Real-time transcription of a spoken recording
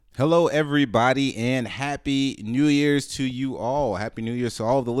Hello, everybody, and Happy New Year's to you all. Happy New Year's to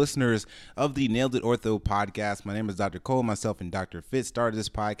all of the listeners of the Nailed It Ortho podcast. My name is Dr. Cole. Myself and Dr. Fitz started this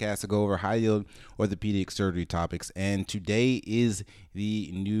podcast to go over high-yield orthopedic surgery topics, and today is the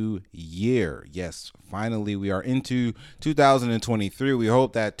new year. Yes, finally, we are into 2023. We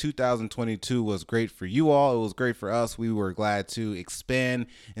hope that 2022 was great for you all. It was great for us. We were glad to expand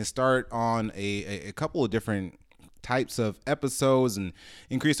and start on a couple of different types of episodes and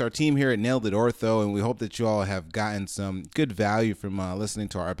increase our team here at Nailed It Ortho, and we hope that you all have gotten some good value from listening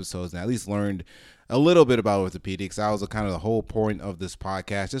to our episodes and at least learned a little bit about orthopedics. That was kind of the whole point of this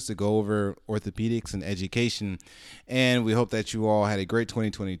podcast, just to go over orthopedics and education, and we hope that you all had a great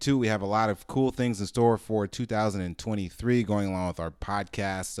 2022. We have a lot of cool things in store for 2023 going along with our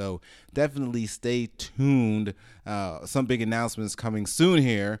podcast, so definitely stay tuned. Some big announcements coming soon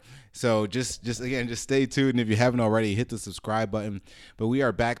here, so just stay tuned. And if you haven't already, hit the subscribe button. But we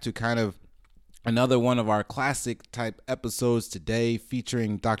are back to kind of another one of our classic type episodes today,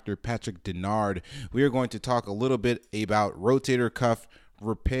 featuring Dr. Patrick Denard. We are going to talk a little bit about rotator cuff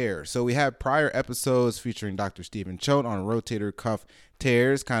repair. So we have prior episodes featuring Dr. Stephen Choate on rotator cuff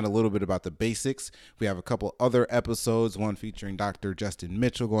tears, kind of a little bit about the basics. We have a couple other episodes, one featuring Dr. Justin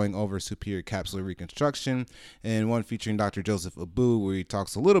Mitchell going over superior capsular reconstruction, and one featuring Dr. Joseph Abu, where he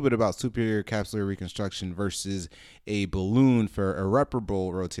talks a little bit about superior capsular reconstruction versus a balloon for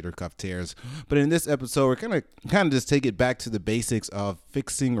irreparable rotator cuff tears. But in this episode, we're going to kind of just take it back to the basics of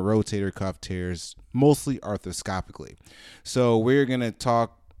fixing rotator cuff tears, mostly arthroscopically. So we're going to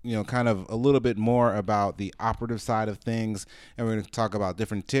talk kind of a little bit more about the operative side of things, and we're going to talk about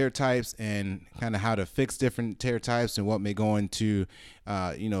different tear types and kind of how to fix different tear types and what may go into,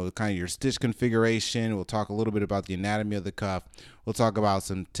 kind of your stitch configuration. We'll talk a little bit about the anatomy of the cuff. We'll talk about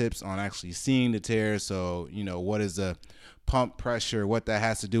some tips on actually seeing the tear. So, what is the pump pressure, what that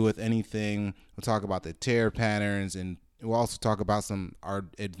has to do with anything. We'll talk about the tear patterns, and we'll also talk about some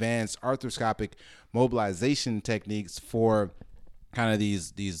advanced arthroscopic mobilization techniques for kind of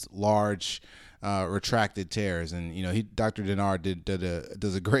these large retracted tears. And Dr. Denard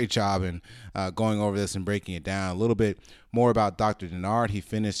does a great job in going over this and breaking it down. A little bit more about Dr. Denard. He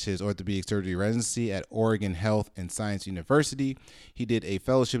finished his orthopedic surgery residency at Oregon Health and Science University. He did a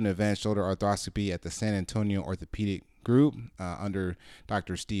fellowship in advanced shoulder arthroscopy at the San Antonio Orthopedic Group under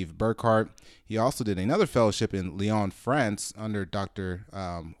Dr. Steve Burkhart. He also did another fellowship in Lyon, France under Dr.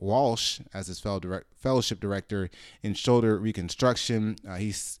 Walsh as his fellowship director in shoulder reconstruction. He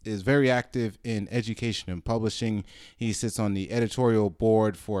is very active in education and publishing. He sits on the editorial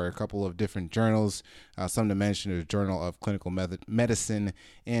board for a couple of different journals, some to mention the Journal of Clinical Medicine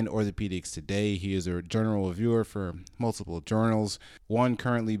and Orthopedics Today. He is a journal reviewer for multiple journals, one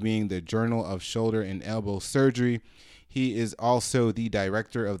currently being the Journal of Shoulder and Elbow Surgery. He is also the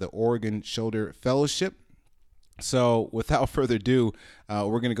director of the Oregon Shoulder Fellowship. So without further ado,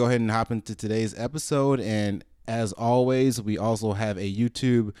 we're going to go ahead and hop into today's episode. And as always, we also have a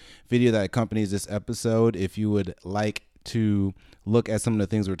YouTube video that accompanies this episode if you would like to look at some of the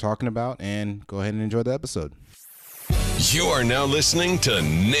things we're talking about, and go ahead and enjoy the episode. You are now listening to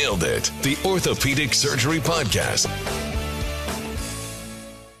Nailed It, the Orthopedic Surgery Podcast.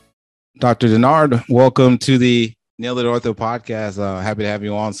 Dr. Denard, welcome to the Nailed It Ortho podcast. Happy to have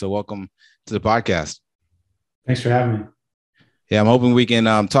you on. So welcome to the podcast. Thanks for having me. Yeah, I'm hoping we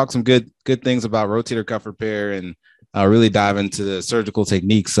can talk some good things about rotator cuff repair and really dive into the surgical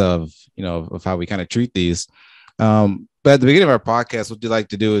techniques of how we kind of treat these. But at the beginning of our podcast, what we'd like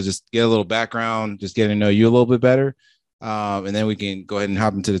to do is just get a little background, just get to know you a little bit better. And then we can go ahead and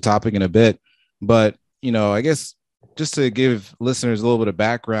hop into the topic in a bit. But, I guess just to give listeners a little bit of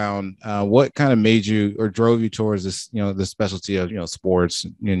background, what kind of made you or drove you towards this, the specialty of, sports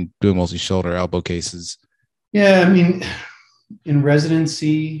and doing mostly shoulder, elbow cases? Yeah, I mean, in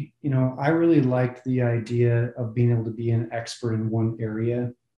residency, I really liked the idea of being able to be an expert in one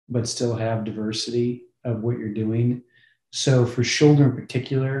area, but still have diversity of what you're doing. So for shoulder in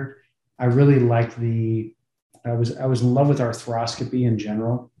particular, I really liked I was in love with arthroscopy in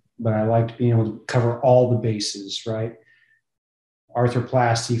general, but I liked being able to cover all the bases, right?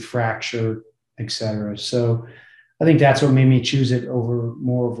 Arthroplasty, fracture, etc. So I think that's what made me choose it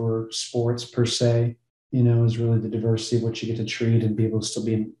more over sports per se, is really the diversity of what you get to treat and be able to still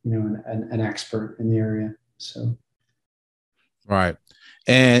be, an expert in the area. So. Right.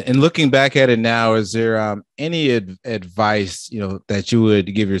 And looking back at it now, is there any advice that you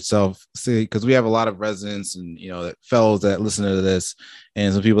would give yourself? See, because we have a lot of residents and fellows that listen to this,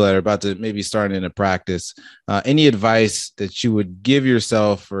 and some people that are about to maybe start into practice. Any advice that you would give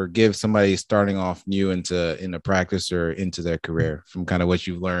yourself or give somebody starting off new into practice or into their career from kind of what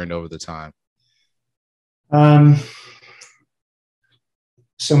you've learned over the time?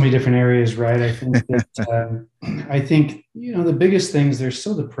 So many different areas, right? I think that the biggest things, there's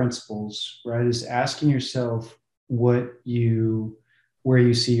still the principles, right? Is asking yourself where you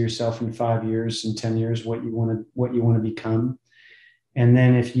see yourself in 5 years and 10 years, what you want to become. And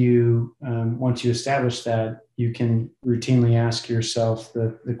then if you once you establish that, you can routinely ask yourself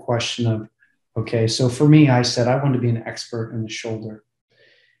the question of, okay, so for me, I said I want to be an expert in the shoulder.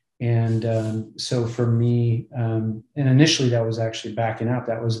 And so for me, and initially that was actually backing up.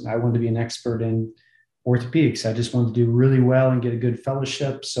 I wanted to be an expert in orthopedics. I just wanted to do really well and get a good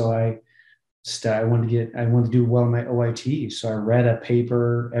fellowship. So I wanted to do well in my OIT. So I read a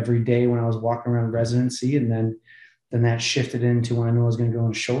paper every day when I was walking around residency. And then that shifted into when I knew I was going to go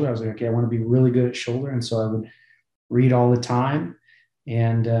on shoulder. I was like, okay, I want to be really good at shoulder. And so I would read all the time.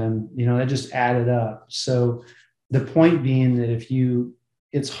 And, that just added up. So the point being that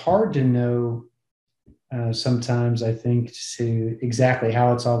it's hard to know sometimes, I think, to exactly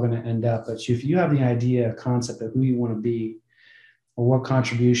how it's all going to end up. But if you have the idea, a concept of who you want to be or what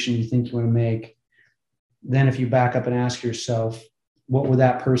contribution you think you want to make, then if you back up and ask yourself, what would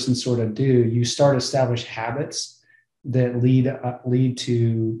that person sort of do? You start to establish habits that lead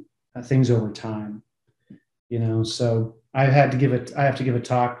to things over time. So I have to give a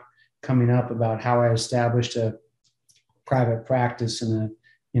talk coming up about how I established a private practice and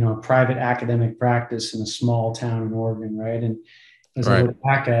a private academic practice in a small town in Oregon, right? And as I look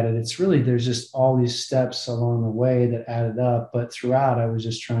back at it, it's really, there's just all these steps along the way that added up. But throughout, I was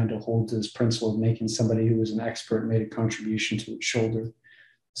just trying to hold to this principle of making somebody who was an expert made a contribution to its shoulder.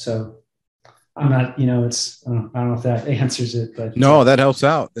 So I'm not, I don't know if that answers it, but no, that helps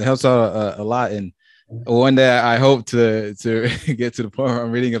out. It helps out a lot. And one day I hope to get to the point where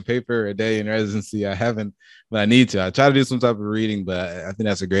I'm reading a paper a day in residency. I haven't, but I need to. I try to do some type of reading, but I think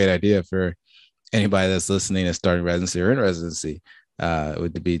that's a great idea for anybody that's listening and starting residency or in residency.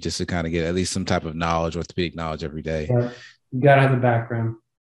 Would be just to kind of get at least some type of knowledge, orthopedic knowledge every day. Yeah, you gotta have the background.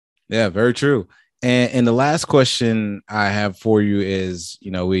 Yeah, very true. And the last question I have for you is,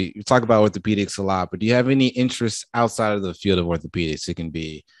 we talk about orthopedics a lot, but do you have any interests outside of the field of orthopedics? It can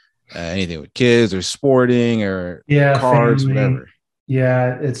be anything with kids or sporting or cars, family. whatever.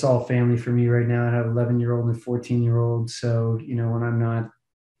 Yeah, it's all family for me right now. I have 11-year-old and 14-year-old. So,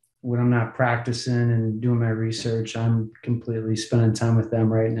 when I'm not practicing and doing my research, I'm completely spending time with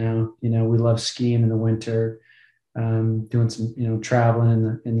them right now. We love skiing in the winter, doing some,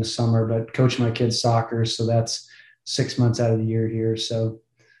 traveling in the summer, but coaching my kids soccer. So that's 6 months out of the year here. So,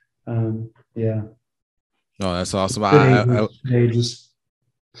 yeah. Oh, that's awesome. Ages.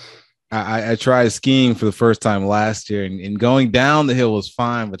 I tried skiing for the first time last year, and going down the hill was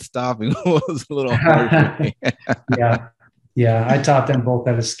fine, but stopping was a little hard for me. Yeah. I taught them both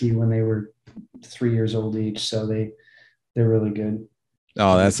how to ski when they were 3 years old each, so they're really good.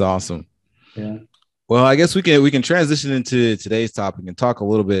 Oh, that's awesome. Yeah. Well, I guess we can transition into today's topic and talk a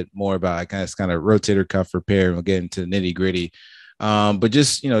little bit more about kind of rotator cuff repair, and we'll get into nitty gritty. But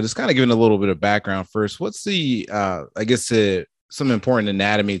just kind of giving a little bit of background first. What's the some important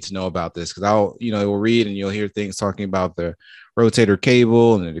anatomy to know about this? Because we'll read and you'll hear things talking about the rotator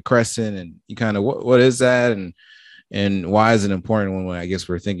cable and the decrescent, and you kind of what is that and why is it important when I guess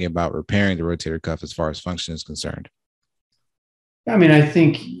we're thinking about repairing the rotator cuff as far as function is concerned? I mean, I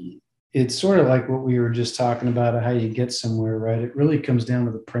think it's sort of like what we were just talking about, how you get somewhere, right? It really comes down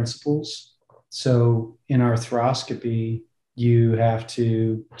to the principles. So in arthroscopy, you have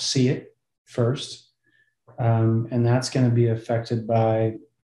to see it first. And that's going to be affected by,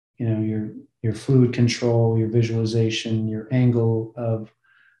 your fluid control, your visualization, your angle of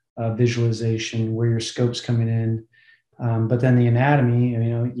visualization, where your scope's coming in. But then the anatomy,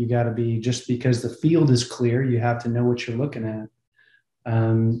 you got to be, just because the field is clear, you have to know what you're looking at.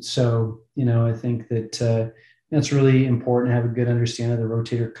 So, I think that it's really important to have a good understanding of the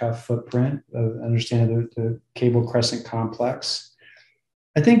rotator cuff footprint, understand the cable crescent complex.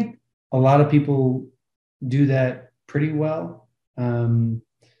 I think a lot of people do that pretty well.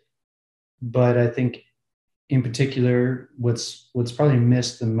 But I think in particular, what's probably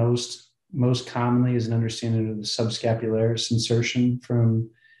missed the most commonly is an understanding of the subscapularis insertion from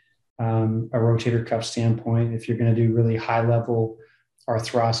a rotator cuff standpoint. If you're going to do really high level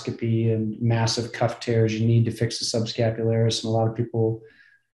arthroscopy and massive cuff tears, you need to fix the subscapularis. And a lot of people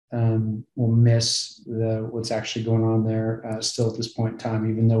will miss what's actually going on there still at this point in time,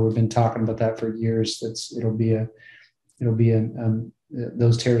 even though we've been talking about that for years.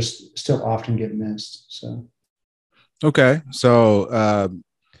 Those tears still often get missed. So, okay. So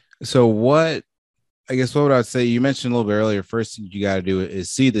what, I guess, what would I say? You mentioned a little bit earlier, first thing you got to do is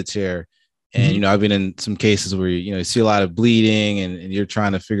see the tear. And, you know, I've been in some cases where, you see a lot of bleeding and you're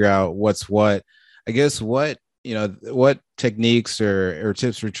trying to figure out what's what. I guess what techniques or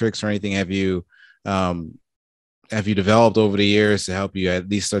tips or tricks or anything have you developed over the years to help you at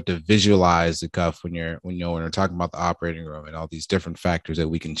least start to visualize the cuff when we're talking about the operating room and all these different factors that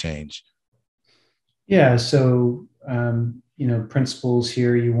we can change? Yeah. So, principles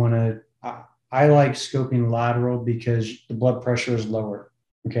here, I like scoping lateral because the blood pressure is lower.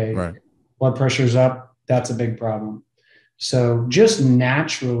 Okay. Right. Blood pressure is up. That's a big problem. So just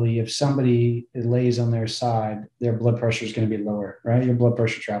naturally, if somebody lays on their side, their blood pressure is going to be lower, right? Your blood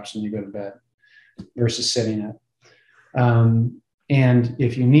pressure drops when you go to bed versus sitting up. And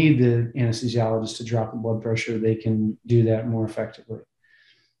if you need the anesthesiologist to drop the blood pressure, they can do that more effectively.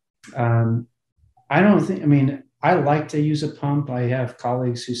 I like to use a pump. I have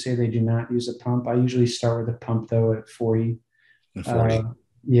colleagues who say they do not use a pump. I usually start with a pump though at 40. At 40.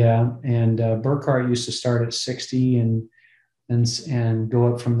 Yeah. And Burkhart used to start at 60 and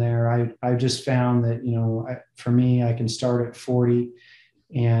go up from there. I just found that, for me, I can start at 40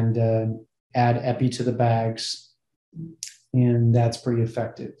 and add epi to the bags, and that's pretty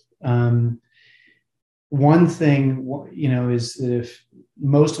effective. One thing, is that if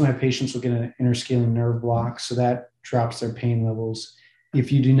most of my patients will get an interscaling nerve block, so that drops their pain levels. If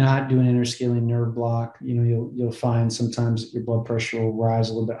you do not do an interscaling nerve block, you'll find sometimes that your blood pressure will rise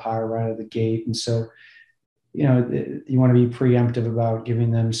a little bit higher right out of the gate. And so, you want to be preemptive about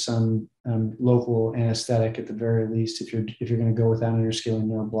giving them some local anesthetic at the very least if you're going to go without an interscaling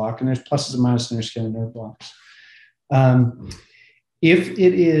nerve block. And there's pluses and minuses to interscaling nerve blocks. If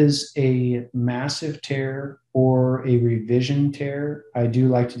it is a massive tear or a revision tear, I do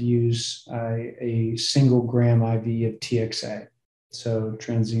like to use a single gram IV of TXA, so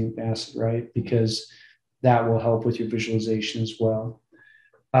transient acid, right? Because that will help with your visualization as well.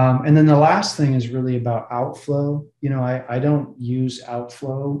 And then the last thing is really about outflow. I don't use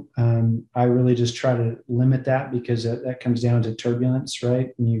outflow. I really just try to limit that because that comes down to turbulence,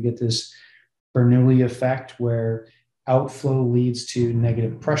 right? And you get this Bernoulli effect where outflow leads to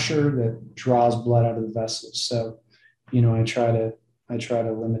negative pressure that draws blood out of the vessels. So, I try to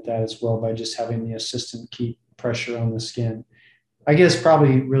limit that as well by just having the assistant keep pressure on the skin. I guess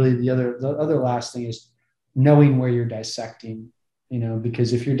probably really the other last thing is knowing where you're dissecting,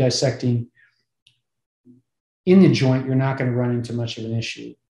 because if you're dissecting in the joint, you're not going to run into much of an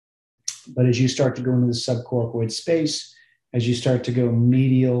issue. But as you start to go into the subcoracoid space, as you start to go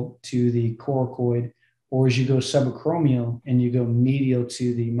medial to the coracoid, or as you go subacromial and you go medial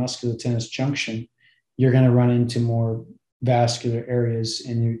to the musculotendinous junction, you're going to run into more vascular areas,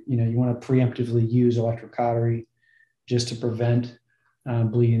 and you want to preemptively use electrocautery just to prevent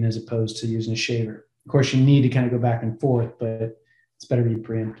bleeding as opposed to using a shaver. Of course, you need to kind of go back and forth, but it's better to be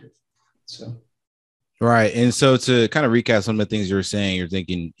preemptive. So. Right. And so to kind of recap some of the things you were saying,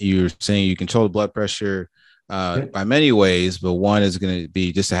 you're saying you control the blood pressure by many ways, but one is going to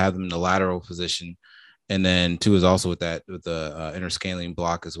be just to have them in the lateral position. And then two is also with the interscaling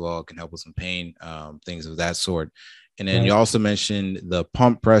block as well. It can help with some pain, things of that sort. And then you also mentioned the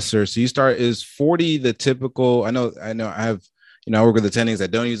pump pressor. So is 40 the typical? I know I have, I work with attendings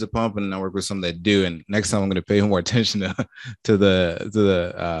that don't use a pump, and I work with some that do. And next time I'm going to pay more attention to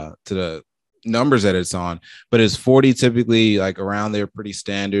the numbers that it's on. But is 40 typically like around there pretty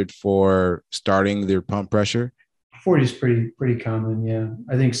standard for starting their pump pressure? 40 is pretty common. Yeah.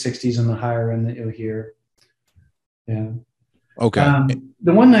 I think 60 is on the higher end that you'll hear. Yeah. Okay.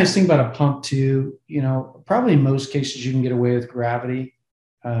 The one nice thing about a pump too, probably in most cases you can get away with gravity.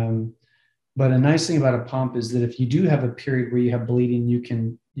 But a nice thing about a pump is that if you do have a period where you have bleeding, you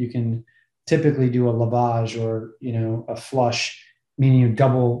can typically do a lavage or, a flush, meaning you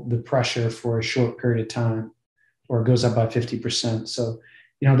double the pressure for a short period of time, or it goes up by 50%. So,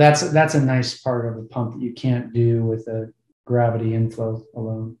 that's a nice part of a pump that you can't do with a gravity inflow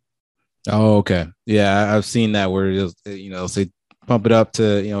alone. Oh, okay. Yeah, I've seen that where they'll say pump it up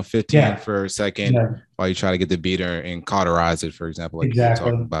to 15 for a second while you try to get the beater and cauterize it, for example, like you were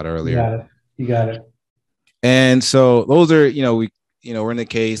talking about earlier. You got it. And so those are we're in the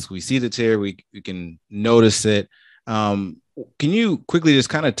case, we see the tear, we can notice it. Can you quickly just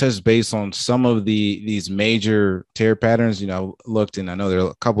kind of touch base on some of these major tear patterns? Looked, and I know there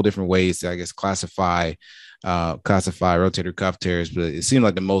are a couple different ways to, I guess, classify rotator cuff tears, but it seemed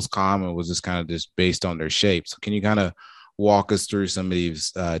like the most common was just kind of just based on their shape. So can you kind of walk us through some of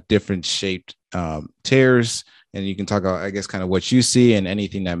these different shaped tears, and you can talk about, I guess, kind of what you see and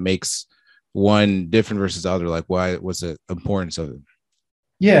anything that makes one different versus the other, like what's the importance of it?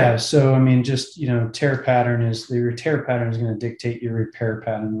 Yeah. So, I mean, just, tear pattern is your tear pattern is going to dictate your repair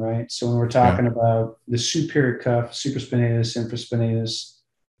pattern, right? So when we're Yeah. talking about the superior cuff, supraspinatus, infraspinatus,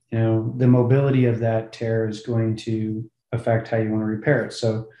 the mobility of that tear is going to affect how you want to repair it.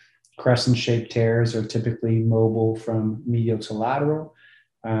 So crescent shaped tears are typically mobile from medial to lateral.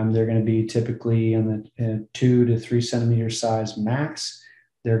 They're going to be typically in the 2 to 3 centimeter size max.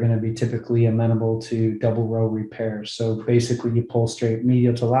 They're going to be typically amenable to double row repairs. So basically, you pull straight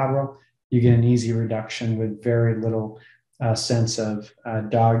medial to lateral, you get an easy reduction with very little sense of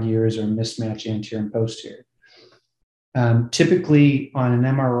dog ears or mismatch anterior and posterior. Typically, on an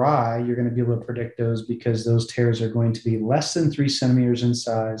MRI, you're going to be able to predict those because those tears are going to be less than 3 centimeters in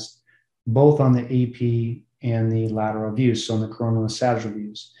size, both on the AP and the lateral views, so on the coronal and sagittal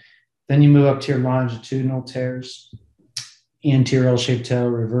views. Then you move up to your longitudinal tears, anterior L-shaped tear,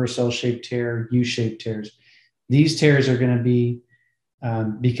 reverse L-shaped tear, U-shaped tears. These tears are going to be,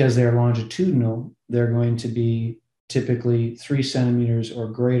 because they're longitudinal, they're going to be typically 3 centimeters or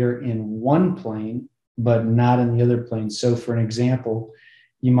greater in one plane, but not in the other plane. So for an example,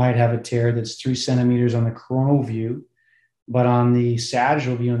 you might have a tear that's 3 centimeters on the coronal view, but on the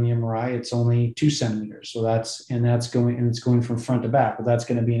sagittal view on the MRI, it's only 2 centimeters. So it's going from front to back. Well, that's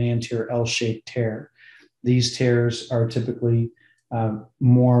going to be an anterior L-shaped tear. These tears are typically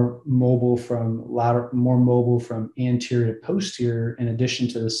more mobile from anterior to posterior, in addition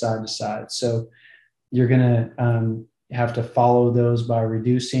to the side to side. So you're going to have to follow those by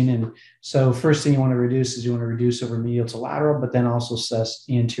reducing. And so first thing you want to reduce is you want to reduce over medial to lateral, but then also assess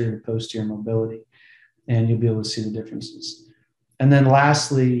anterior to posterior mobility, and you'll be able to see the differences. And then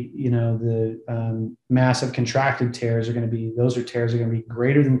lastly, the massive contracted tears are going to be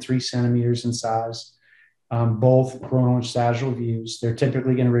greater than 3 centimeters in size. Both coronal and sagittal views. They're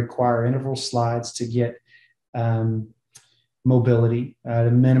typically going to require interval slides to get mobility.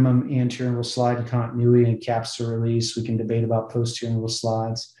 The minimum anterior interval slide and continuity and capsular release. We can debate about posterior interval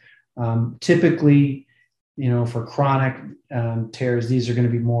slides. Typically, for chronic tears, these are going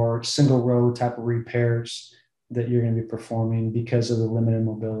to be more single row type of repairs that you're going to be performing because of the limited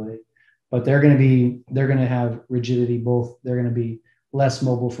mobility. But they're going to have rigidity. Both they're going to be less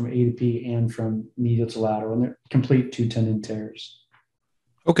mobile from A to P and from medial to lateral, and they're complete 2 tendon tears.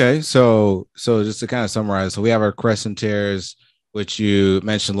 Okay, so just to kind of summarize, so we have our crescent tears, which you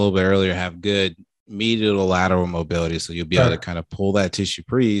mentioned a little bit earlier, have good medial to lateral mobility, so you'll be able to kind of pull that tissue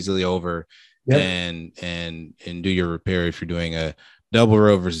pretty easily over, and do your repair if you're doing a double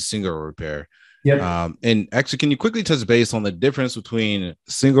row versus single row repair. Yep. And actually, can you quickly touch base on the difference between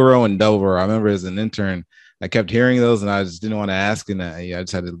single row and double row? I remember as an intern, I kept hearing those and I just didn't want to ask. And I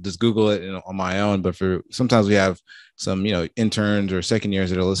just had to just Google it on my own. But sometimes we have some, interns or second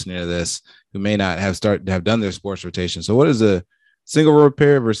years that are listening to this who may not have done their sports rotation. So what is a single row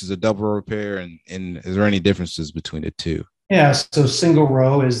repair versus a double row repair? And is there any differences between the two? Yeah. So single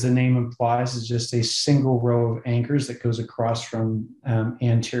row, as the name implies, is just a single row of anchors that goes across from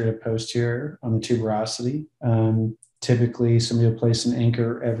anterior to posterior on the tuberosity. Typically, somebody will place an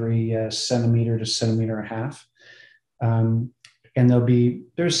anchor every centimeter to centimeter and a half. And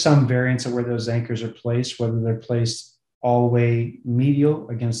there's some variance of where those anchors are placed, whether they're placed all the way medial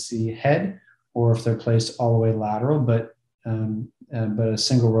against the head or if they're placed all the way lateral, but a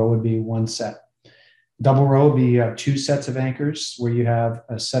single row would be one set. Double row would be 2 sets of anchors, where you have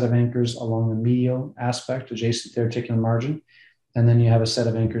a set of anchors along the medial aspect adjacent to the articular margin, and then you have a set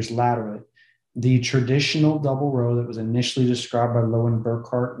of anchors laterally. The traditional double row that was initially described by Low and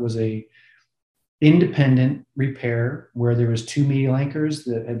Burkhart was a independent repair where there was 2 medial anchors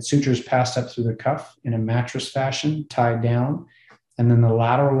that had sutures passed up through the cuff in a mattress fashion, tied down, and then the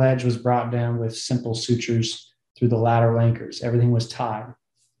lateral edge was brought down with simple sutures through the lateral anchors. Everything was tied.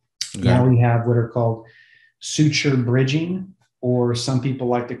 Okay. Now we have what are called suture bridging, or some people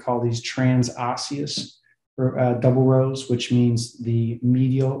like to call these transosseous double rows, which means the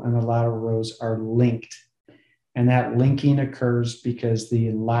medial and the lateral rows are linked. And that linking occurs because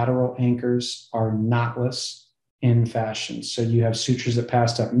the lateral anchors are knotless in fashion. So you have sutures that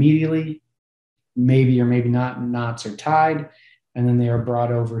passed up medially, maybe or maybe not, knots are tied, and then they are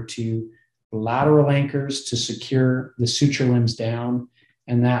brought over to lateral anchors to secure the suture limbs down.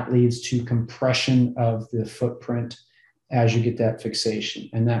 And that leads to compression of the footprint as you get that fixation.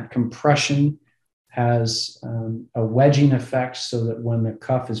 And that compression has a wedging effect so that when the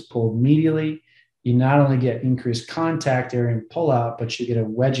cuff is pulled medially, you not only get increased contact area and pull out, but you get a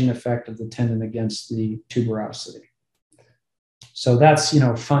wedging effect of the tendon against the tuberosity. So that's,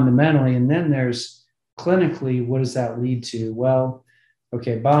 fundamentally. And then there's clinically, what does that lead to? Well,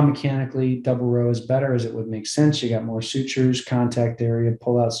 okay, biomechanically, double row is better, as it would make sense. You got more sutures, contact area,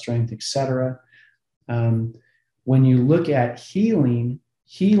 pull out strength, etc. When you look at healing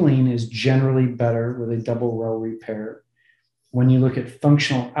is generally better with a double row repair. When you look at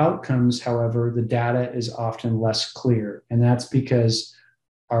functional outcomes, however, the data is often less clear. And that's because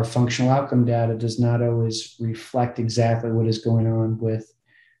our functional outcome data does not always reflect exactly what is going on with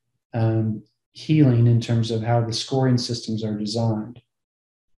healing in terms of how the scoring systems are designed.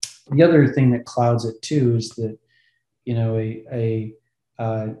 The other thing that clouds it too is that,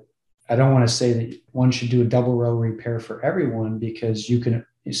 I don't want to say that one should do a double row repair for everyone, because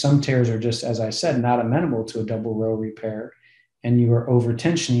some tears are just, as I said, not amenable to a double row repair, and you are over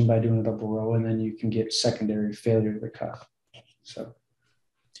tensioning by doing a double row, and then you can get secondary failure of the cuff. So.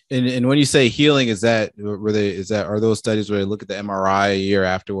 And when you say healing, are those studies where they look at the MRI a year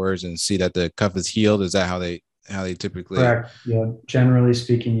afterwards and see that the cuff is healed? Is that how they typically? Correct. Yeah. Generally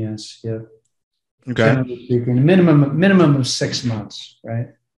speaking, yes. Yeah. Okay. Generally speaking, minimum of 6 months, right?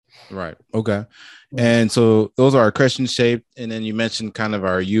 Right. Okay. And so those are crescent shaped. And then you mentioned kind of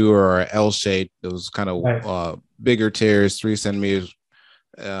our U or our L shape, those kind of bigger tears, 3 centimeters,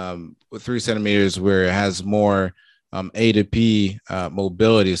 with 3 centimeters, where it has more A to P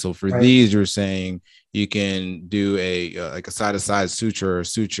mobility. So for these, you're saying you can do like a side to side suture or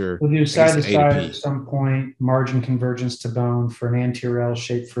suture. We'll do side to side at some point, margin convergence to bone. For an anterior L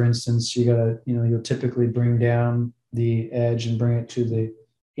shape, for instance, you'll typically bring down the edge and bring it to the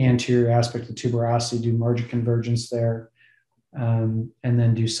anterior aspect of tuberosity, do margin convergence there, and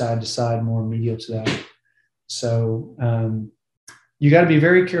then do side to side more medial to that. So you got to be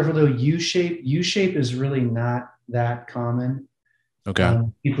very careful though. U shape is really not that common. Okay.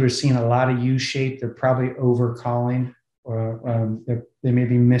 People are seeing a lot of U shape. They're probably overcalling, or they may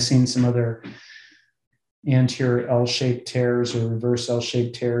be missing some other anterior L-shaped tears or reverse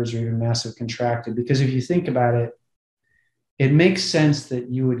L-shaped tears, or even massive contracted. Because if you think about it, it makes sense that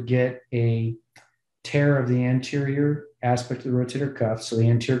you would get a tear of the anterior aspect of the rotator cuff, so the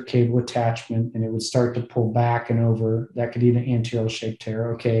anterior cable attachment, and it would start to pull back and over. That could be an anterior L-shaped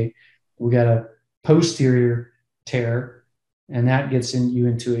tear. Okay, we got a posterior tear, and that gets you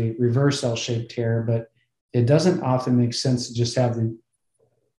into a reverse L-shaped tear, but it doesn't often make sense to just have the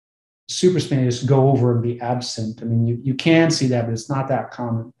supraspinatus go over and be absent. I mean, you can see that, but it's not that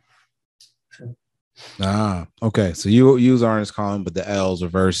common. Okay. So U's aren't as common, but the L's or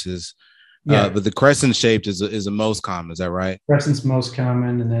verses. But the crescent shaped is the most common. Is that right? Crescent's most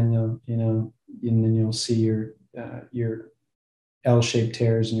common, and then you'll see your L-shaped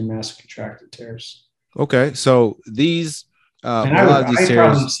tears and your massive contracted tears. Okay, so these and I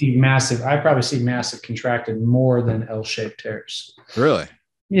probably see massive contracted more than L-shaped tears. Really?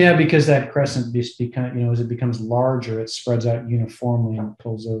 Yeah, because that crescent as it becomes larger, it spreads out uniformly and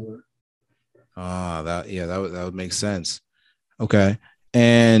pulls over. That would make sense. Okay,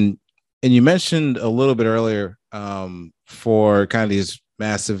 and you mentioned a little bit earlier for kind of these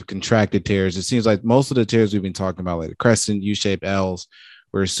massive contracted tears. It seems like most of the tears we've been talking about, like the crescent, U-shaped, L's,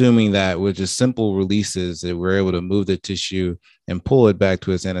 we're assuming that with just simple releases that we're able to move the tissue and pull it back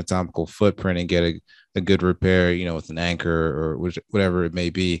to its anatomical footprint and get a good repair, with an anchor or whatever it may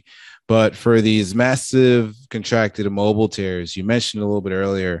be. But for these massive contracted immobile tears, you mentioned a little bit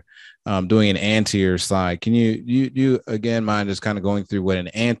earlier, doing an anterior slide. Can you again mind just kind of going through what an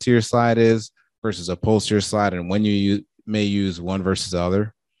anterior slide is versus a posterior slide, and when you may use one versus the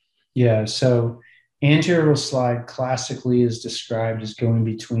other? Yeah. So anterior slide classically is described as going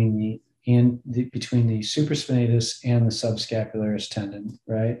between the supraspinatus and the subscapularis tendon,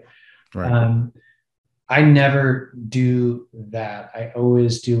 right? Right. I never do that. I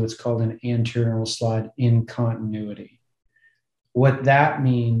always do what's called an anterior slide in continuity. What that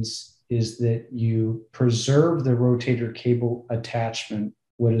means is that you preserve the rotator cable attachment,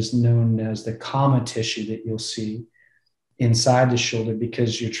 what is known as the comma tissue that you'll see inside the shoulder,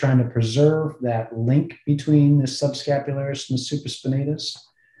 because you're trying to preserve that link between the subscapularis and the supraspinatus.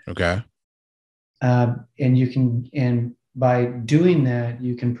 Okay. And by doing that,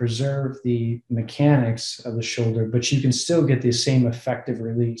 you can preserve the mechanics of the shoulder, but you can still get the same effective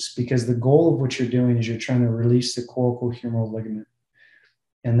release, because the goal of what you're doing is you're trying to release the coracohumeral ligament.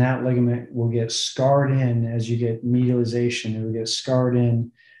 And that ligament will get scarred in as you get medialization. It will get scarred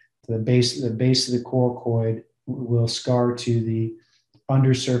in to the base of the coracoid, will scar to the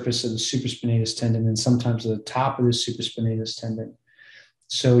undersurface of the supraspinatus tendon and sometimes at the top of the supraspinatus tendon.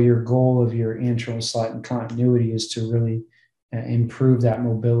 So your goal of your anterior slide and continuity is to really improve that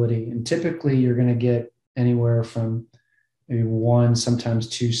mobility. And typically you're going to get anywhere from maybe 1, sometimes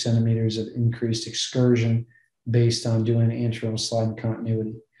 2 centimeters of increased excursion based on doing anterior slide and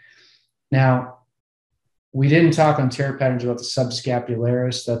continuity. Now, we didn't talk on tear patterns about the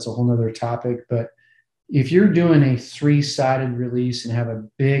subscapularis. That's a whole nother topic. But if you're doing a 3-sided release and have a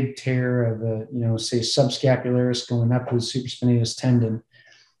big tear of a, say subscapularis going up to the supraspinatus tendon,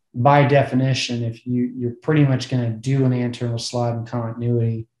 by definition, if you're pretty much going to do an anterior slide and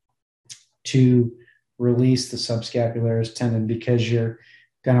continuity to release the subscapularis tendon, because you're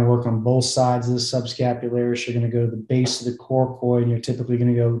going to work on both sides of the subscapularis. You're going to go to the base of the coracoid, and you're typically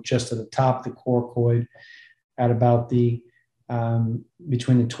going to go just at the top of the coracoid at about the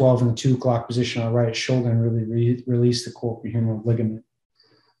between the 12 and the 2 o'clock position on the right shoulder, and really release the coracohumeral ligament.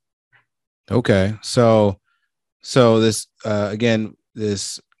 Okay, so this again,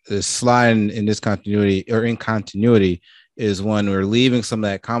 this slide in discontinuity or in continuity is when we're leaving some of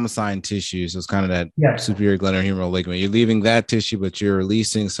that common tissue. So it's kind of that superior glenohumeral ligament. You're leaving that tissue, but you're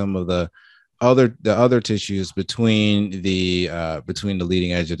releasing some of the other tissues between the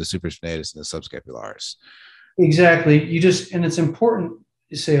leading edge of the supraspinatus and the subscapularis. Exactly. And it's important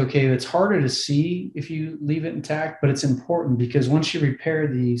to say, okay, it's harder to see if you leave it intact, but it's important because once you repair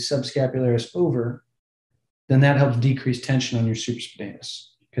the subscapularis over, then that helps decrease tension on your supraspinatus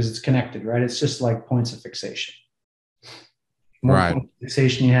because it's connected, right? It's just like points of fixation. More right. Points of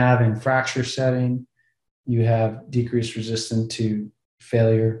fixation you have in fracture setting, you have decreased resistance to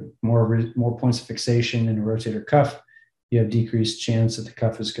failure. More points of fixation in a rotator cuff, you have decreased chance that the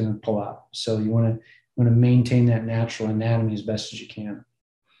cuff is going to pull out. So you want to maintain that natural anatomy as best as you can.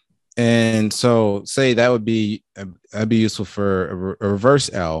 And so, say that'd be useful for a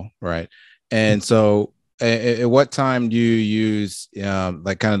reverse L, right? And so, at what time do you use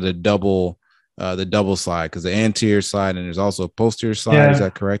like kind of the double slide? Because the anterior slide and there's also a posterior slide. Yeah. Is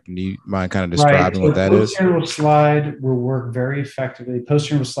that correct? And do you mind kind of describing what that is? Posterior slide will work very effectively.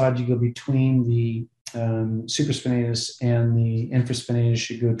 Posterior slide, you go between the supraspinatus and the infraspinatus.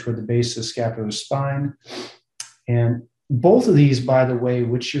 You go toward the base of the scapular spine. And both of these, by the way,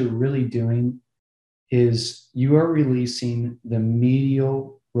 what you're really doing is you are releasing the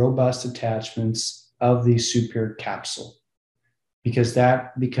medial robust attachments of the superior capsule, because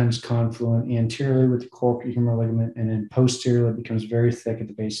that becomes confluent anteriorly with the coracohumeral ligament, and then posteriorly it becomes very thick at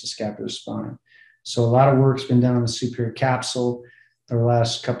the base of the scapular spine. So a lot of work's been done on the superior capsule over the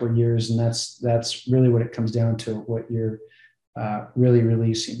last couple of years, and that's really what it comes down to, what you're really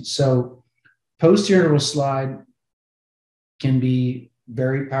releasing. So posterior slide can be a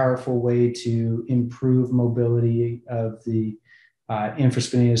very powerful way to improve mobility of the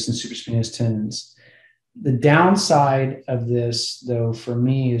infraspinatus and supraspinatus tendons. The downside of this, though, for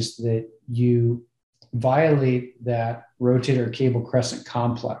me, is that you violate that rotator cable crescent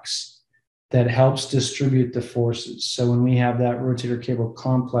complex that helps distribute the forces. So when we have that rotator cable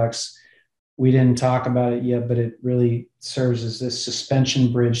complex, we didn't talk about it yet, but it really serves as this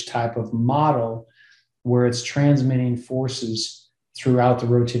suspension bridge type of model where it's transmitting forces throughout the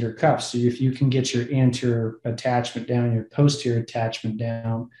rotator cuff. So if you can get your anterior attachment down, your posterior attachment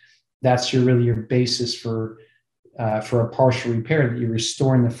down, that's really your basis for a partial repair, that you're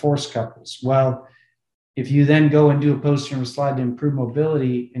restoring the force couples. Well, if you then go and do a posterior slide to improve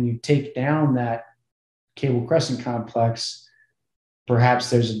mobility and you take down that cable crescent complex, perhaps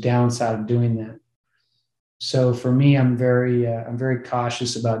there's a downside of doing that. So for me, I'm very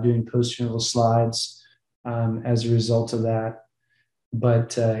cautious about doing posterior slides as a result of that.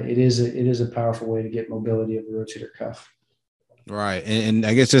 But it is a powerful way to get mobility of the rotator cuff. Right. And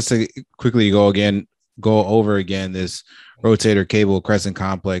I guess just to quickly go over again this rotator cable crescent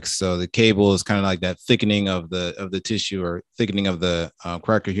complex. So the cable is kind of like that thickening of the tissue, or thickening of the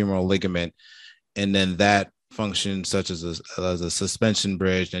coracohumeral ligament. And then that functions such as a suspension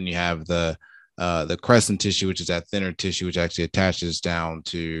bridge. Then you have the crescent tissue, which is that thinner tissue, which actually attaches down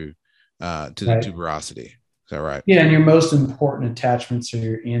to the tuberosity. Is that right? Yeah. And your most important attachments are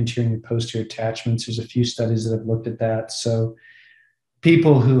your anterior and your posterior attachments. There's a few studies that have looked at that. So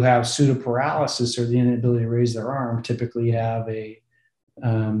people who have pseudoparalysis or the inability to raise their arm typically have a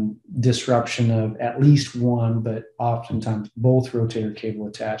disruption of at least one, but oftentimes both rotator cable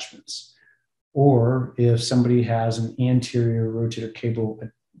attachments. Or if somebody has an anterior rotator cable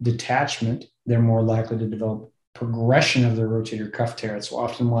detachment, they're more likely to develop progression of their rotator cuff tear. It's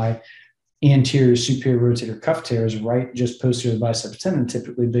often why anterior superior rotator cuff tears right just posterior to the biceps tendon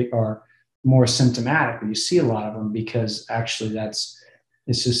typically are more symptomatic, but you see a lot of them because actually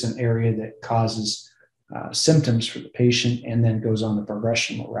it's just an area that causes symptoms for the patient and then goes on to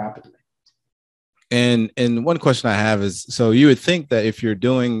progression more rapidly. And one question I have is, so you would think that if you're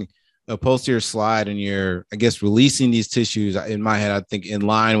doing a posterior slide and you're, I guess, releasing these tissues, in my head, I think in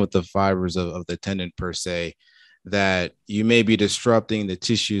line with the fibers of the tendon per se, that you may be disrupting the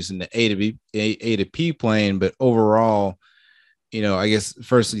tissues in the A to P plane, but overall, I guess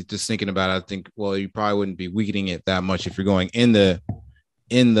firstly, just thinking about it, I think, well, you probably wouldn't be weakening it that much if you're going in the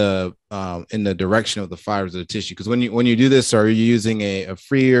direction of the fibers of the tissue. Because when you do this, are you using a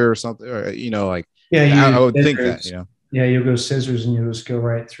freer or something, or like? Yeah, I would think that, Yeah, you'll go scissors and you'll just go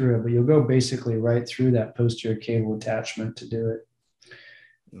right through it, but you'll go basically right through that posterior cable attachment to do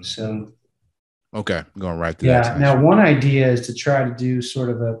it. So, okay, going right through yeah. that. Now, one idea is to try to do sort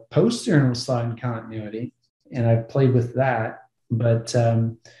of a poststernal slide in continuity, and I've played with that. But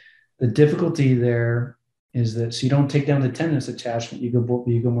the difficulty there is that, so you don't take down the tendinous attachment, you go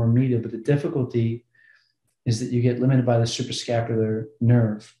more medial, but the difficulty is that you get limited by the suprascapular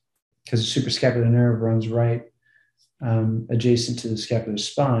nerve, because the suprascapular nerve runs right adjacent to the scapular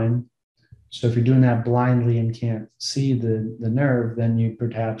spine. So if you're doing that blindly and can't see the nerve, then you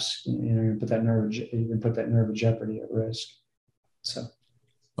perhaps you put that nerve at jeopardy, at risk. So,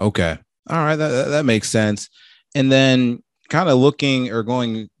 okay, all right, that makes sense. And then kind of looking or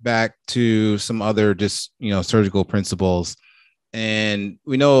going back to some other just surgical principles. And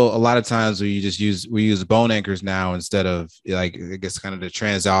we know a lot of times we use bone anchors now instead of, like, I guess kind of the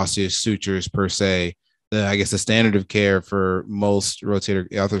transosseous sutures per se. I guess the standard of care for most arthroscopic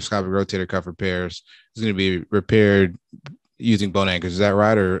rotator cuff repairs is going to be repaired using bone anchors. Is that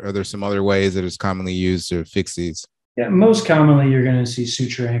right? Or are there some other ways that is commonly used to fix these? Yeah, most commonly you're going to see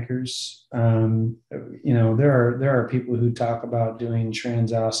suture anchors. There are people who talk about doing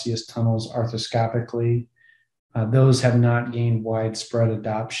transosseous tunnels arthroscopically. Those have not gained widespread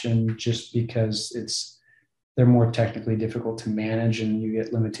adoption just because they're more technically difficult to manage and you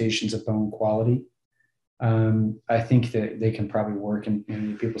get limitations of bone quality. I think that they can probably work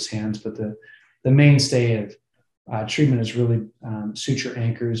in people's hands, but the mainstay of treatment is really suture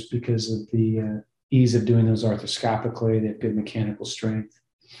anchors because of the ease of doing those arthroscopically. They have good mechanical strength.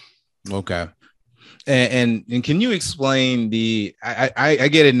 Okay. And can you explain I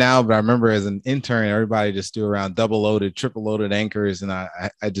get it now, but I remember as an intern, everybody just threw around double loaded, triple loaded anchors. And I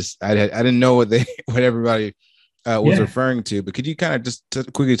didn't know what everybody was referring to, but could you kind of just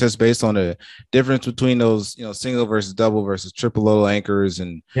quickly touch base on the difference between those, single versus double versus triple loaded anchors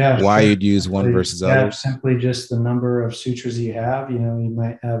and why you'd use one versus others? Simply just the number of sutures you have. You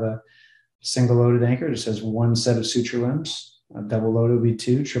might have a single loaded anchor that says one set of suture limbs. A double loaded would be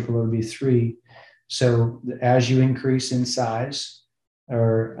 2, triple loaded would be 3. So as you increase in size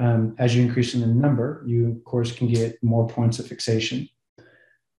or as you increase in the number, you of course can get more points of fixation.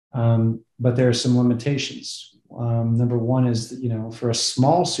 But there are some limitations. Number one is that, for a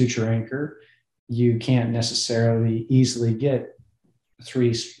small suture anchor, you can't necessarily easily get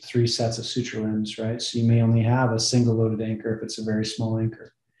three sets of suture limbs, right? So you may only have a single loaded anchor if it's a very small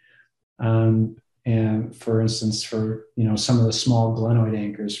anchor. And for instance, for some of the small glenoid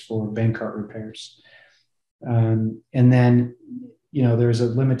anchors for Bankart repairs. And then there's a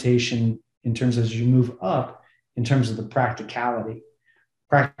limitation in terms of as you move up in terms of the practicality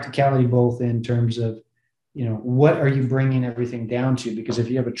both in terms of what are you bringing everything down to, because if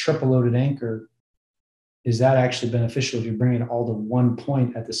you have a triple loaded anchor, is that actually beneficial if you bring it all to one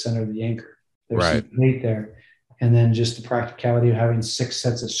point at the center of the anchor? There's right. some weight there. And then just the practicality of having 6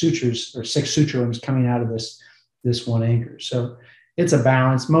 sets of sutures or 6 suture limbs coming out of this one anchor. So it's a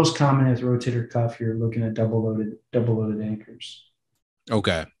balance. Most common with rotator cuff, you're looking at double loaded anchors.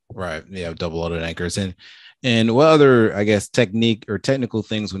 Okay. Right. Yeah. Double loaded anchors. And what other, I guess, technique or technical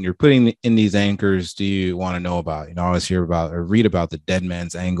things when you're putting in these anchors do you want to know about? I always hear about or read about the dead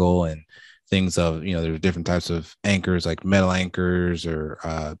man's angle and things of, there's different types of anchors like metal anchors or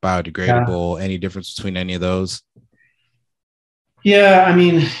biodegradable. Yeah. Any difference between any of those? Yeah. I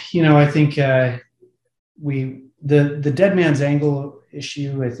mean, I think the dead man's angle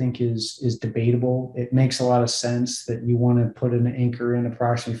issue, I think is debatable. It makes a lot of sense that you want to put an anchor in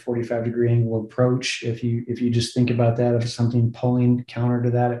approximately 45-degree angle approach. If you just think about that, if something pulling counter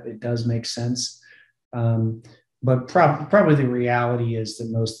to that, it does make sense. But probably the reality is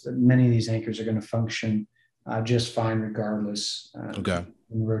that many of these anchors are going to function just fine regardless. Okay.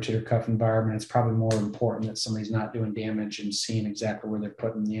 In the rotator cuff environment, it's probably more important that somebody's not doing damage and seeing exactly where they're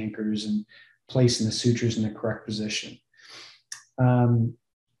putting the anchors and placing the sutures in the correct position.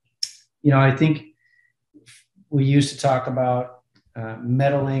 I think we used to talk about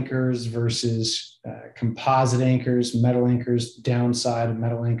metal anchors versus composite anchors. Metal anchors, downside of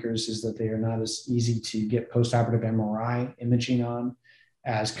metal anchors is that they are not as easy to get postoperative MRI imaging on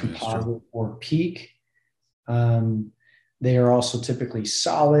as composite or PEEK. They are also typically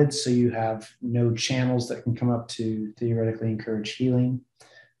solid, so you have no channels that can come up to theoretically encourage healing.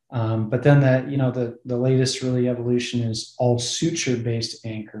 But then the latest really evolution is all suture-based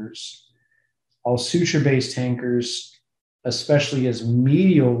anchors. All suture-based anchors, especially as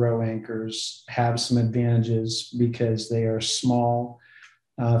medial row anchors, have some advantages because they are small.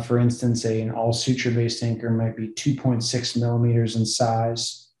 For instance, an all suture-based anchor might be 2.6 millimeters in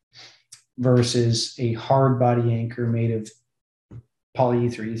size versus a hard body anchor made of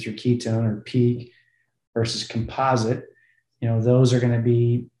polyether, ether ketone, or PEEK versus composite. Those are going to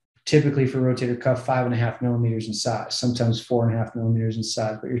be typically for rotator cuff 5.5 millimeters in size, sometimes 4.5 millimeters in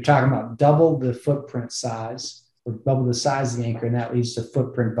size. But you're talking about double the footprint size or double the size of the anchor, and that leads to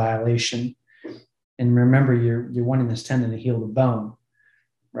footprint violation. And remember, you're wanting this tendon to heal the bone,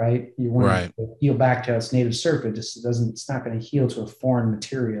 right? You want it to heal back to its native surface. It's not going to heal to a foreign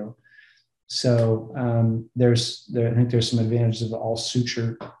material. So I think there's some advantages of all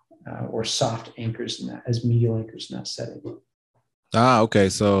suture or soft anchors in that as medial anchors in that setting. Okay.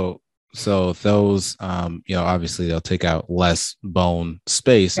 So those, obviously they'll take out less bone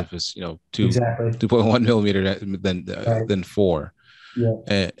space if it's, 2.1 millimeter than 4.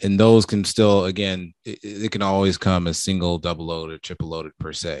 Yeah. And those can still, again, it can always come as single, double loaded, triple loaded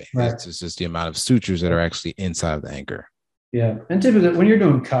per se. Right. It's just the amount of sutures that are actually inside of the anchor. Yeah. And typically when you're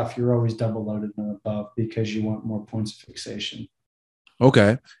doing cuff, you're always double loaded and above because you want more points of fixation.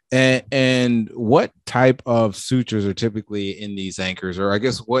 Okay. And what type of sutures are typically in these anchors, or I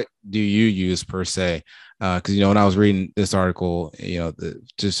guess what do you use per se? Because, when I was reading this article,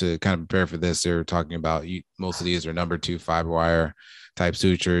 just to kind of prepare for this, they're talking about most of these are number 2 fiber wire type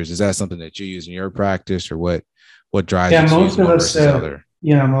sutures. Is that something that you use in your practice, or what drives you to use one versus other?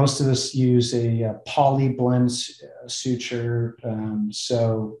 Most of us use a poly blend suture.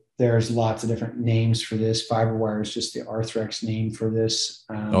 So there's lots of different names for this. Fiber wire is just the Arthrex name for this.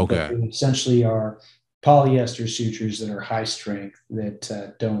 Okay. But they essentially are polyester sutures that are high strength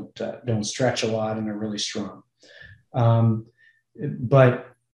that don't stretch a lot and are really strong. But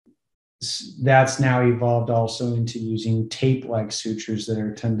that's now evolved also into using tape-like sutures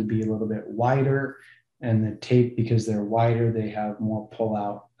that tend to be a little bit wider. And the tape, because they're wider, they have more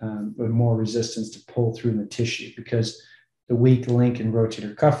pull-out, but more resistance to pull through the tissue, because the weak link in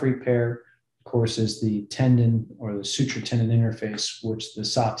rotator cuff repair, of course, is the tendon or the suture tendon interface, which the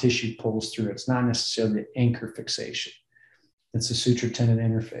soft tissue pulls through. It's not necessarily the anchor fixation. It's the suture tendon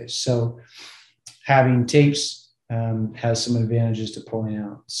interface. So having tapes has some advantages to pulling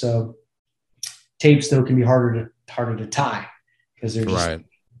out. So tapes, though, can be harder to tie because they're just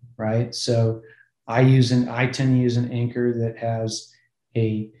right. So I tend to use an anchor that has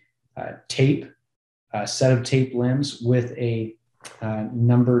a set of tape limbs with a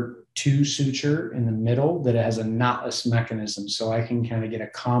number 2 suture in the middle that has a knotless mechanism. So I can kind of get a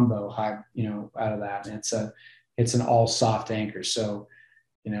combo out of that. And it's an all soft anchor. So,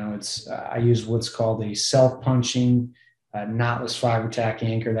 I use what's called a self-punching knotless fiber tack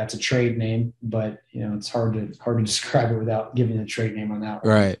anchor. That's a trade name, but it's hard to describe it without giving a trade name on that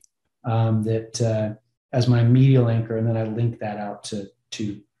one. Right. That as my medial anchor, and then I link that out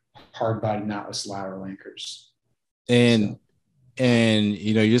to hard body knotless lateral anchors. And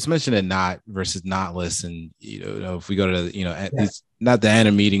you just mentioned a knot versus knotless, and if we go to it's not the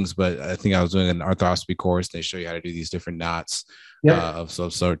ANA meetings, but I think I was doing an arthroscopy course. They show you how to do these different knots of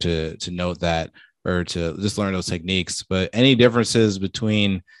some sort to note that, or to just learn those techniques. But any differences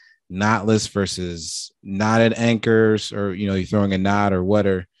between knotless versus knotted anchors, or you throwing a knot, or what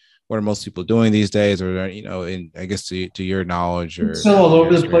are most people doing these days, or I guess to your knowledge, or it's still all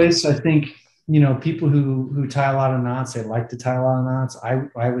over the place. I think people who tie a lot of knots, they like to tie a lot of knots.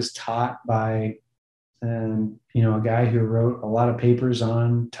 I was taught by a guy who wrote a lot of papers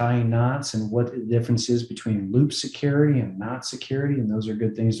on tying knots and what the difference is between loop security and knot security, and those are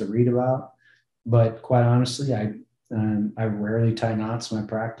good things to read about. But quite honestly, I rarely tie knots in my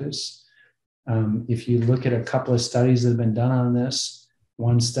practice. If you look at a couple of studies that have been done on this,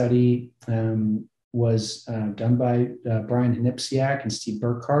 one study was done by Brian Hnipsiak and Steve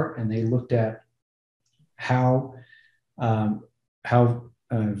Burkhart, and they looked at how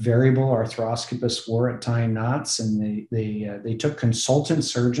variable arthroscopists were at tying knots, and they took consultant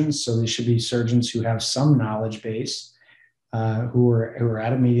surgeons, so they should be surgeons who have some knowledge base, who were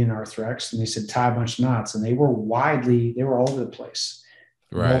at a median Arthrex, and they said tie a bunch of knots, and they were all over the place,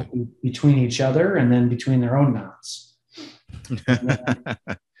 right, between each other and then between their own knots.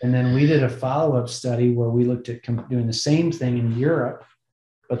 And then we did a follow-up study where we looked at doing the same thing in Europe,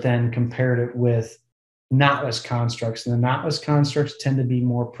 but then compared it with knotless constructs. And the knotless constructs tend to be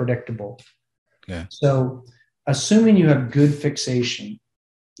more predictable. Yeah. So assuming you have good fixation,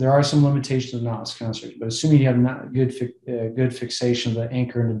 there are some limitations of knotless constructs, but assuming you have not good fixation of the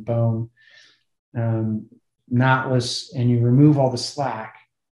anchor in the bone, knotless, and you remove all the slack,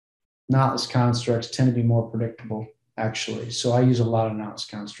 knotless constructs tend to be more predictable, actually. So I use a lot of knotless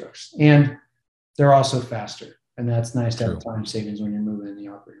constructs, and they're also faster. And that's nice to have time savings when you're moving in the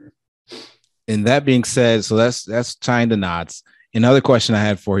operating room. And that being said, so that's tying the knots. Another question I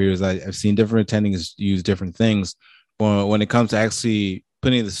had for you is I've seen different attendings use different things. When it comes to actually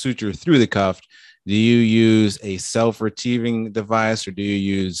putting the suture through the cuff, do you use a self-retrieving device, or do you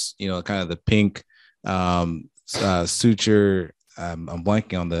use, kind of the pink suture? I'm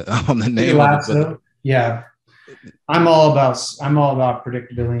blanking on the name of it. Yeah. I'm all about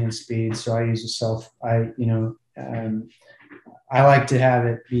predictability and speed. So I use I like to have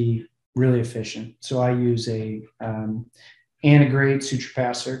it be really efficient. So I use a antegrade suture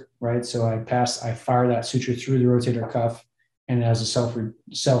passer, right? So I fire that suture through the rotator cuff, and it has a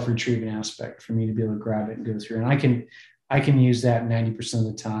self-retrieving aspect for me to be able to grab it and go through. And I can use that 90% of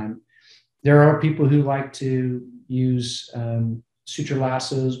the time. There are people who like to use suture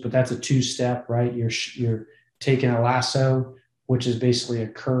lassos, but that's a two-step, right? You're taking a lasso, which is basically a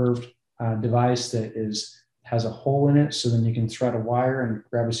curved device that has a hole in it. So then you can thread a wire and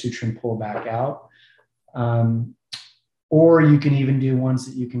grab a suture and pull it back out. Or you can even do ones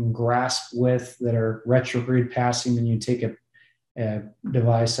that you can grasp with that are retrograde passing. Then you take a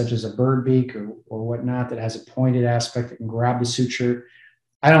device such as a bird beak or whatnot that has a pointed aspect that can grab the suture.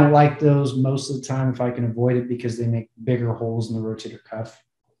 I don't like those most of the time if I can avoid it, because they make bigger holes in the rotator cuff.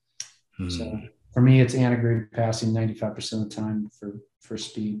 So for me, it's antegrade passing 95% of the time for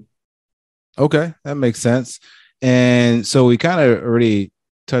speed. Okay, that makes sense. And so we kind of already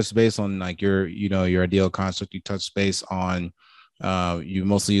touched base on like your ideal construct. You touched base on you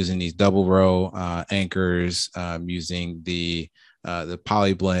mostly using these double row anchors, using the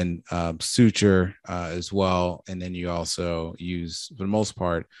polyblend suture as well, and then you also use, for the most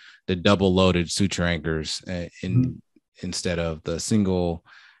part, the double loaded suture anchors instead of the single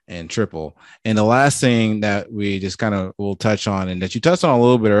and triple. And the last thing that we just kind of will touch on, and that you touched on a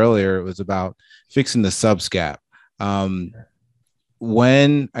little bit earlier, was about fixing the subscap.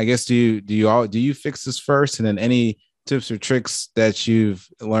 When, I guess, do you fix this first, and then any tips or tricks that you've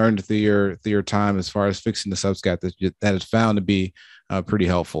learned through your time as far as fixing the subscap that is found to be pretty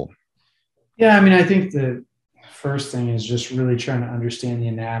helpful? Yeah, I mean, I think the first thing is just really trying to understand the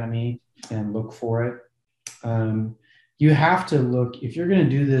anatomy and look for it. You have to look, if you're going to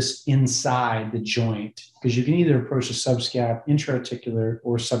do this inside the joint, because you can either approach the subscap intra-articular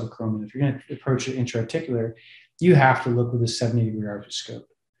or subacromial. If you're going to approach it intra-articular, you have to look with a 70-degree arthroscope.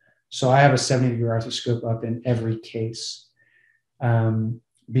 So I have a 70-degree arthroscope up in every case,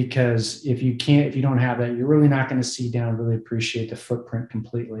 because if you don't have that, you're really not going to see down, really appreciate the footprint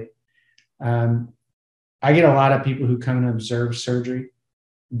completely. I get a lot of people who come and observe surgery.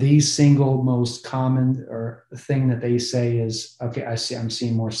 The single most common or thing that they say is, okay, I'm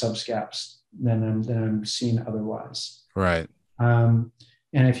seeing more subscaps than I'm seeing otherwise. Right. And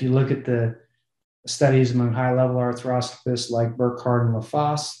if you look at the studies among high-level arthroscopists like Burkhardt and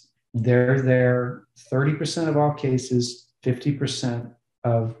LaFosse, they're there 30% of all cases, 50%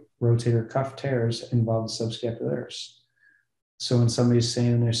 of rotator cuff tears involve the subscapularis. So when somebody's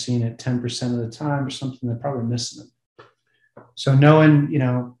saying they're seeing it 10% of the time or something, they're probably missing it. So knowing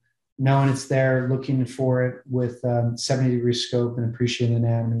it's there, looking for it with 70-degree scope and appreciating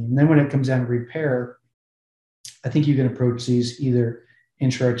anatomy. And then when it comes down to repair, I think you can approach these either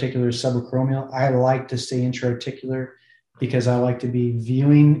intra-articular or subacromial. I like to stay intra-articular because I like to be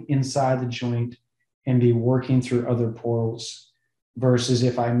viewing inside the joint and be working through other portals, versus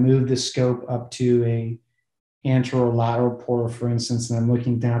if I move the scope up to a anterolateral portal, for instance, and I'm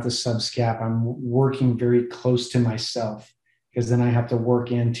looking down at the subscap, I'm working very close to myself, because then I have to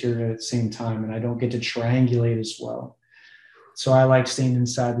work anterior at the same time and I don't get to triangulate as well. So I like staying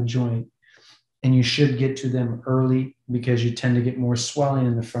inside the joint, and you should get to them early because you tend to get more swelling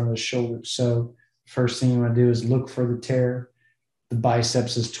in the front of the shoulder. So first thing you want to do is look for the tear. The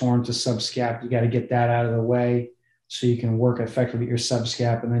biceps is torn to subscap. You got to get that out of the way so you can work effectively at your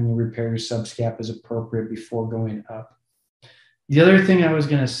subscap, and then you repair your subscap as appropriate before going up. The other thing I was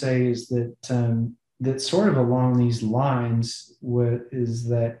going to say is that that sort of along these lines is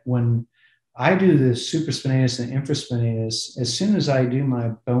that when I do the supraspinatus and infraspinatus, as soon as I do my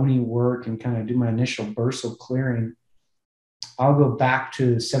bony work and kind of do my initial bursal clearing, I'll go back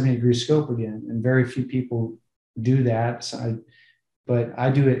to the 70-degree scope again. And very few people do that. But I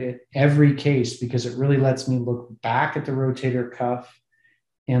do it at every case because it really lets me look back at the rotator cuff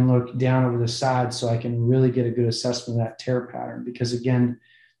and look down over the side so I can really get a good assessment of that tear pattern. Because again,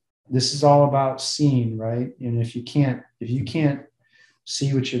 this is all about seeing, right? And if you can't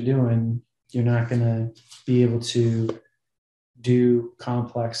see what you're doing, you're not going to be able to do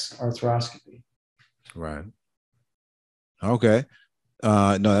complex arthroscopy. Right. Okay.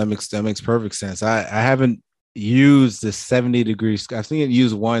 No, that makes perfect sense. I haven't used the 70 degrees. I've seen it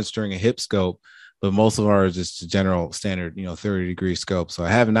used once during a hip scope, but most of them are just a general standard, 30-degree scope. So I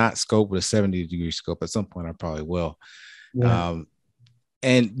have not scoped with a 70-degree scope. At some point, I probably will. Yeah.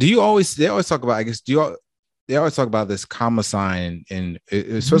 And they always talk about, I guess, they always talk about this comma sign, and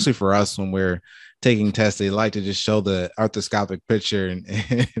especially for us when we're taking tests, they like to just show the arthroscopic picture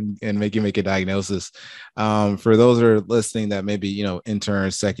and make a diagnosis. For those that are listening that maybe,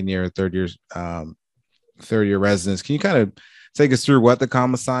 interns, second year, third year residents, can you kind of take us through what the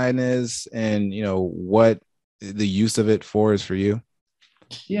comma sign is and, what the use of it is for you?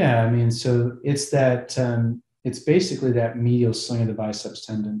 Yeah. I mean, so it's that, it's basically that medial sling of the biceps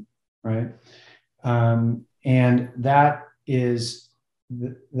tendon, right? And that is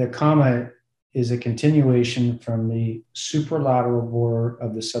the comma is a continuation from the superlateral border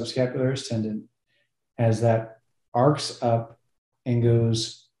of the subscapularis tendon as that arcs up and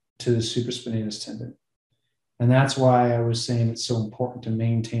goes to the supraspinatus tendon. And that's why I was saying it's so important to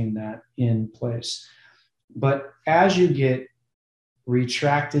maintain that in place. But as you get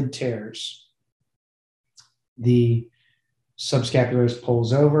retracted tears, the subscapularis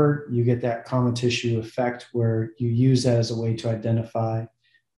pulls over, you get that comma tissue effect where you use that as a way to identify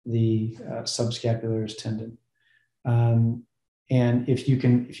the subscapularis tendon. And if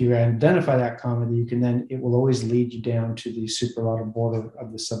you identify that comma, it will always lead you down to the superlateral border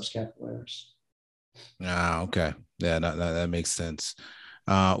of the subscapularis. Okay. Yeah, that makes sense.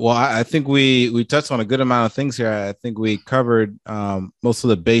 Well, I think we touched on a good amount of things here. I think we covered most of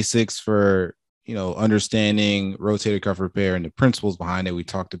the basics for understanding rotator cuff repair and the principles behind it. We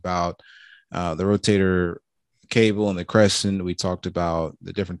talked about the rotator cable and the crescent. We talked about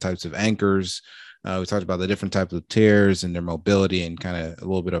the different types of anchors. We talked about the different types of tears and their mobility and kind of a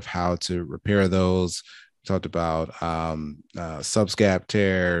little bit of how to repair those. We talked about subscap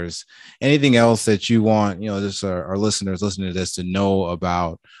tears. Anything else that you want, just our listeners listening to this to know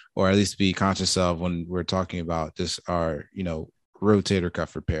about, or at least be conscious of when we're talking about just our, rotator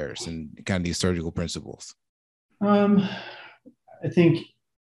cuff repairs and kind of these surgical principles? I think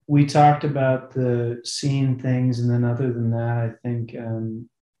we talked about the seeing things. And then other than that, I think,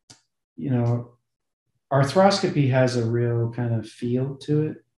 arthroscopy has a real kind of feel to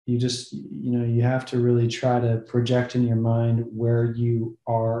it. You just, you have to really try to project in your mind where you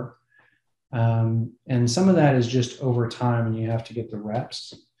are. And some of that is just over time and you have to get the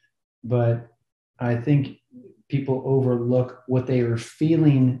reps. But I think people overlook what they are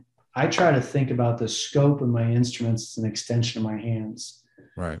feeling. I try to think about the scope of my instruments as an extension of my hands.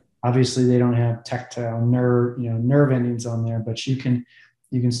 Right. Obviously, they don't have tactile nerve endings on there, but you can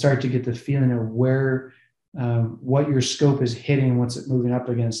start to get the feeling of where what your scope is hitting, what's it moving up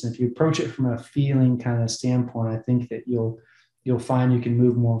against. And if you approach it from a feeling kind of standpoint, I think that you'll find you can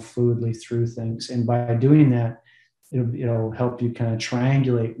move more fluidly through things. And by doing that, it'll help you kind of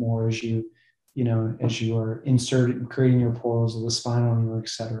triangulate more as you are inserting and creating your portals of the spinal angle, et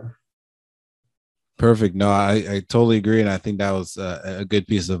cetera. Perfect. No, I totally agree. And I think that was a good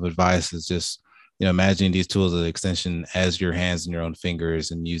piece of advice, is just, imagining these tools as an extension as your hands and your own fingers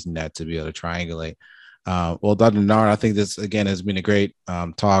and using that to be able to triangulate. Well, Dr. Nard, I think this, again, has been a great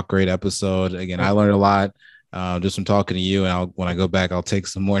talk, great episode. Again, I learned a lot just from talking to you. And when I go back, I'll take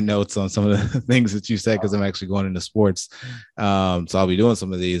some more notes on some of the things that you said, because I'm actually going into sports. So I'll be doing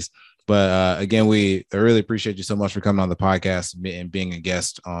some of these. But again, I really appreciate you so much for coming on the podcast and being a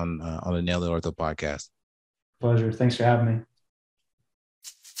guest on the Nailed It Ortho podcast. Pleasure. Thanks for having me.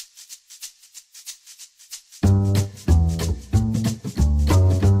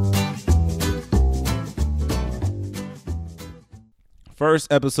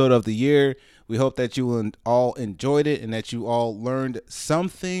 First episode of the year. We hope that you all enjoyed it and that you all learned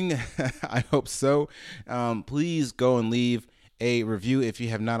something. I hope so. Please go and leave a review if you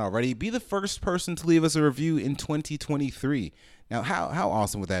have not already. Be the first person to leave us a review in 2023. Now, how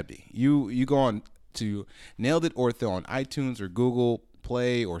awesome would that be? You go on to Nailed It Ortho on iTunes or Google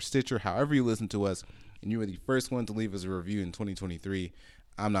Play or Stitcher, however you listen to us, and you were the first one to leave us a review in 2023.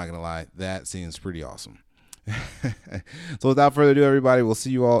 I'm not going to lie, that seems pretty awesome. So without further ado, everybody, we'll see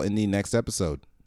you all in the next episode.